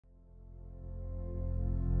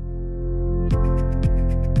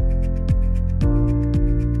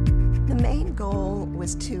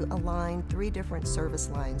was to align 3 different service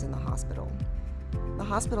lines in the hospital. The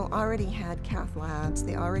hospital already had cath labs,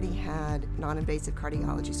 they already had non-invasive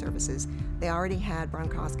cardiology services, they already had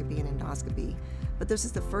bronchoscopy and endoscopy, but this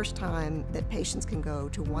is the first time that patients can go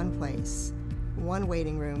to one place, one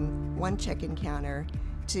waiting room, one check-in counter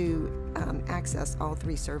to access all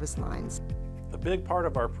 3 service lines. A big part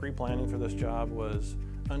of our pre-planning for this job was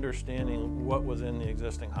understanding what was in the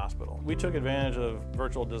existing hospital. We took advantage of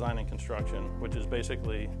virtual design and construction, which is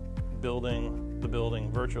basically building the building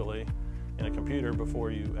virtually in a computer before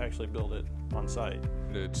you actually build it on site.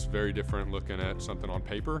 It's very different looking at something on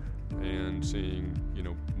paper and seeing,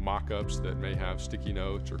 mock-ups that may have sticky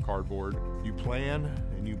notes or cardboard. You plan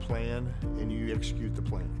and you execute the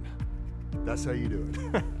plan. That's how you do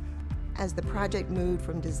it. As the project moved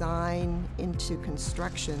from design into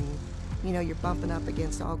construction, you're bumping up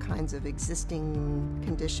against all kinds of existing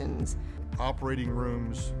conditions. Operating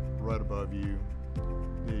rooms right above you,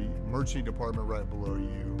 the emergency department right below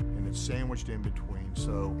you, and it's sandwiched in between.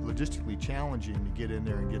 So logistically challenging to get in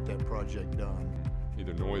there and get that project done.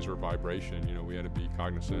 Either noise or vibration, we had to be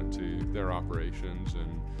cognizant to their operations,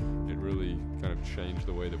 and it really kind of changed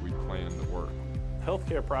the way that we planned the work.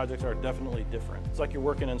 Healthcare projects are definitely different. It's like you're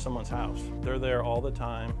working in someone's house. They're there all the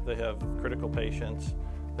time. They have critical patients.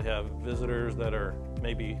 They have visitors that are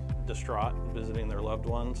maybe distraught, visiting their loved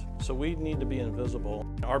ones. So we need to be invisible.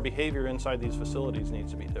 Our behavior inside these facilities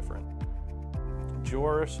needs to be different.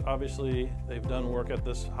 Joeris, obviously, they've done work at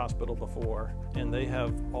this hospital before, and they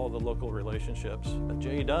have all the local relationships.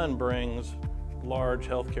 Dunn brings large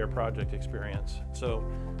healthcare project experience. So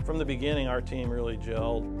from the beginning, our team really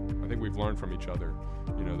gelled. I think we've learned from each other.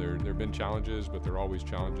 There have been challenges, but there are always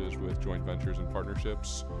challenges with joint ventures and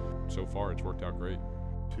partnerships. So far, it's worked out great.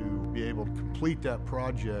 To be able to complete that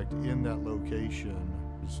project in that location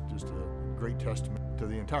is just a great testament to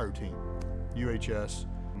the entire team. UHS,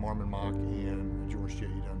 Marmon and Joeris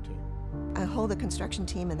Dunn team. I hold the construction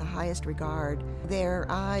team in the highest regard. Their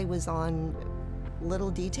eye was on little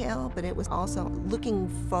detail, but it was also looking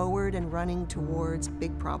forward and running towards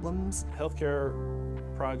big problems. Healthcare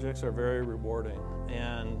projects are very rewarding,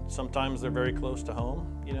 and sometimes they're very close to home.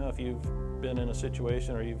 If you've been in a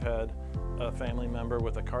situation or you've had a family member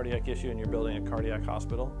with a cardiac issue and you're building a cardiac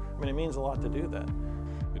hospital, it means a lot to do that.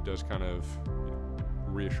 It does kind of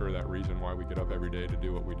reassure that reason why we get up every day to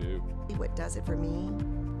do what we do. What does it for me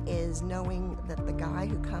is knowing that the guy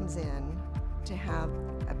who comes in to have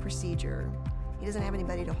a procedure, he doesn't have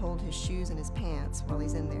anybody to hold his shoes and his pants while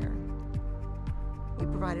he's in there. We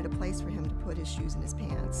provided a place for him to put his shoes and his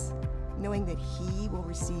pants. Knowing that he will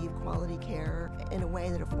receive quality care in a way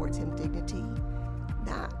that affords him dignity,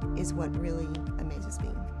 that is what really amazes me.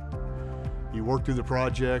 You work through the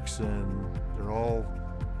projects and they're all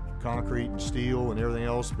concrete and steel and everything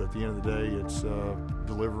else, but at the end of the day, it's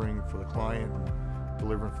delivering for the client and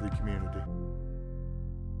delivering for the community.